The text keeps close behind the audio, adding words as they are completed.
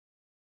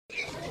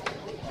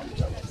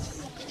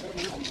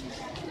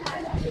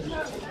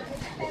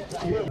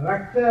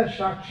Rakta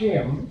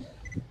Shakshiyam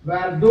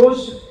were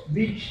those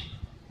which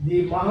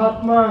the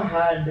Mahatma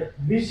had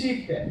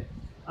visited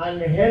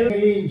and held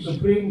in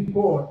Supreme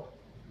Court.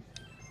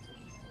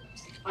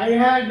 I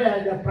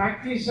had the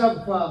practice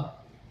of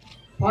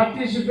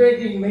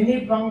participating in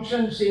many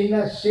functions in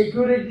a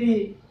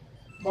security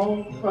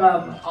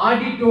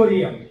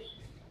auditorium.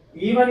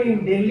 Even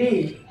in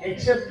Delhi,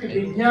 except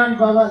Vijnan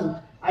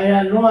Bhavan, I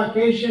had no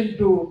occasion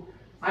to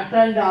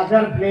attend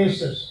other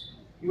places.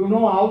 You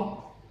know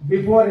how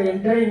before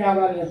entering,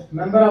 our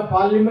member of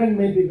parliament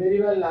may be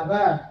very well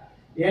aware,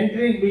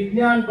 entering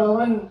Vijnan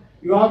Bhavan,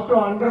 you have to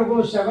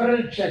undergo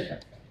several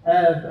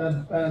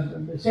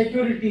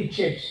security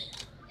checks.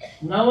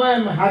 Now I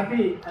am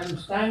happy, I am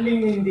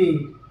standing in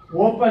the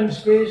open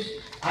space.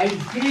 I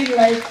feel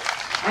like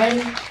I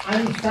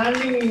am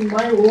standing in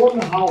my own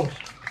house.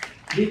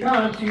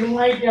 Because you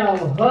might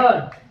have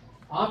heard,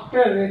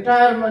 after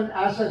retirement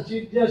as a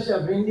Chief Justice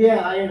of India,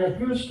 I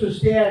refused to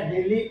stay at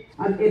Delhi.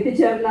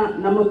 എത്തിച്ചേർന്ന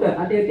നമുക്ക്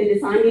അദ്ദേഹത്തിന്റെ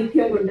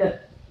സാന്നിധ്യം കൊണ്ട്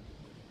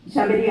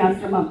ശബരി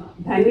ആശ്രമം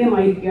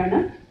ധന്യമായിരിക്കുകയാണ്.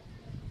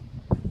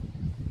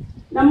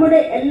 നമ്മുടെ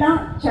എല്ലാ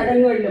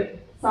ചടങ്ങുകളിലും,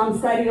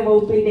 സാംസ്കാരിക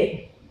വകുപ്പിന്റെ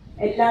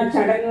എല്ലാ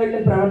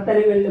ചടങ്ങുകളിലും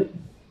പ്രവർത്തനങ്ങളിലും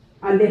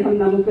അദ്ദേഹം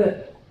നമുക്ക്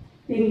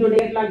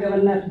പിന്തുണയുള്ള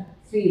governor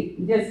Shri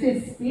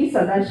justice P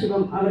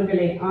Sadasivam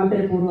അവരെ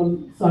ആദരപൂർവ്വം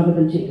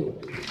സ്വാഗതം ചെയ്തു.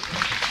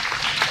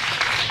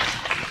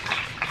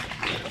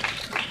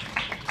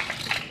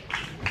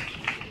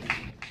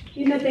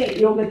 ഇന്നത്തെ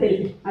യോഗത്തിൽ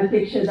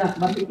അധ്യക്ഷത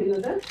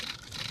വഹിക്കുന്നത്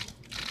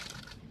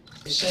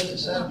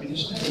Sir,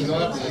 Minister, you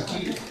are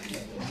lucky.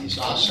 This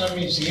ashram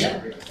is here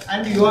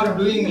and you are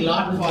doing a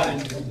lot for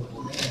it.